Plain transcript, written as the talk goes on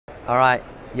All right,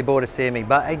 you're bored of seeing me,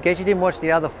 but in case you didn't watch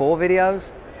the other 4 videos,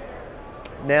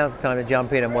 now's the time to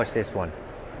jump in and watch this one.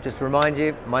 Just to remind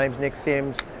you, my name's Nick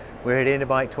Sims. We're at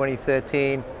Interbike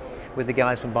 2013 with the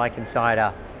guys from Bike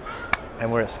Insider,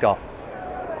 and we're at Scott.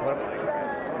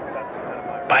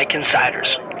 Bike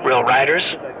Insiders, real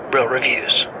riders, real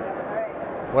reviews.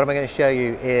 What am I going to show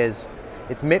you is,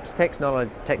 it's Mips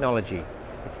technology.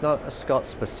 It's not a Scott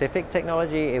specific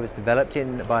technology. It was developed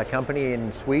by a company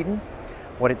in Sweden.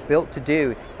 What it's built to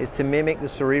do is to mimic the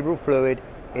cerebral fluid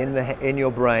in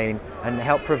your brain and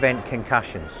help prevent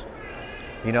concussions.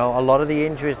 You know, a lot of the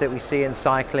injuries that we see in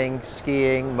cycling,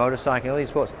 skiing, motorcycling, all these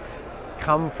sports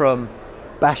come from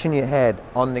bashing your head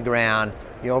on the ground.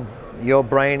 Your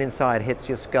brain inside hits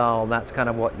your skull, and that's kind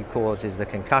of what causes the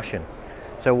concussion.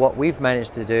 So what we've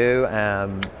managed to do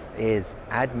is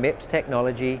add Mips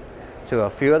technology to a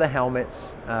few of the helmets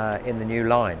in the new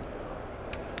line.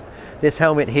 This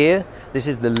helmet here, this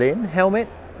is the Lin helmet.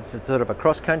 It's a sort of a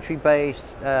cross-country based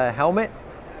helmet.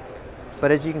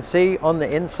 But as you can see on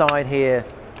the inside here,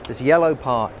 this yellow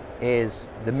part is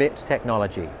the Mips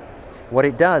technology. What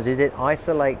it does is it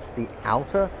isolates the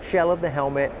outer shell of the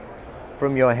helmet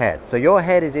from your head. So your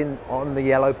head is on the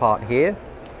yellow part here.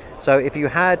 So if you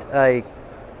had a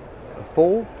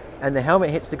fall and the helmet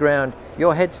hits the ground,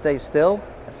 your head stays still.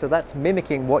 So that's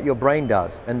mimicking what your brain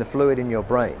does and the fluid in your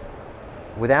brain.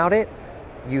 Without it,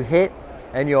 you hit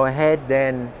and your head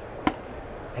then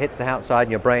hits the outside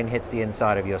and your brain hits the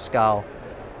inside of your skull.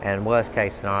 And worst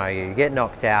case scenario, you get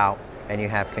knocked out and you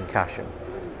have concussion.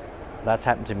 That's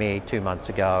happened to me 2 months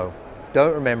ago.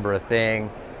 Don't remember a thing.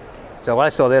 So when I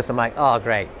saw this, I'm like, oh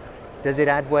great. Does it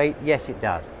add weight? Yes, it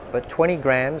does. But 20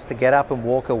 grams to get up and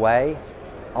walk away,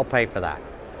 I'll pay for that.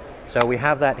 So we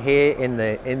have that here in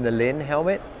the Lin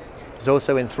helmet. There's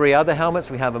also in 3 other helmets.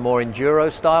 We have a more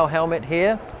enduro style helmet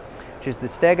here, which is the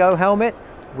Stego helmet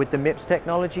with the Mips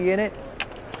technology in it.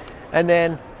 And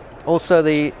then also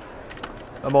a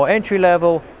more entry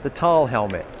level, the Tal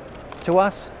helmet. To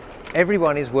us,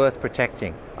 everyone is worth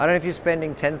protecting. I don't know if you're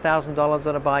spending $10,000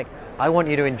 on a bike. I want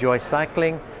you to enjoy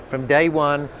cycling from day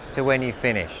one to when you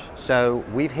finish. So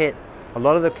we've hit a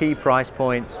lot of the key price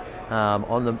points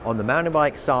on the mountain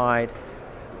bike side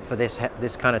for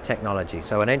this kind of technology.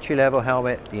 So an entry-level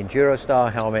helmet, the enduro style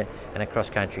helmet, and a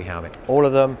cross-country helmet. All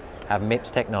of them have Mips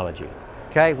technology.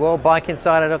 Okay, well,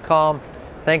 bikeinsider.com.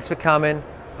 Thanks for coming.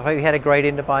 I hope you had a great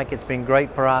Interbike. It's been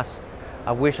great for us.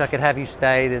 I wish I could have you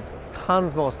stay. There's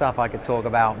tons more stuff I could talk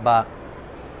about, but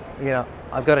you know,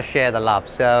 I've got to share the love.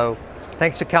 So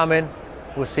thanks for coming.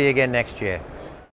 We'll see you again next year.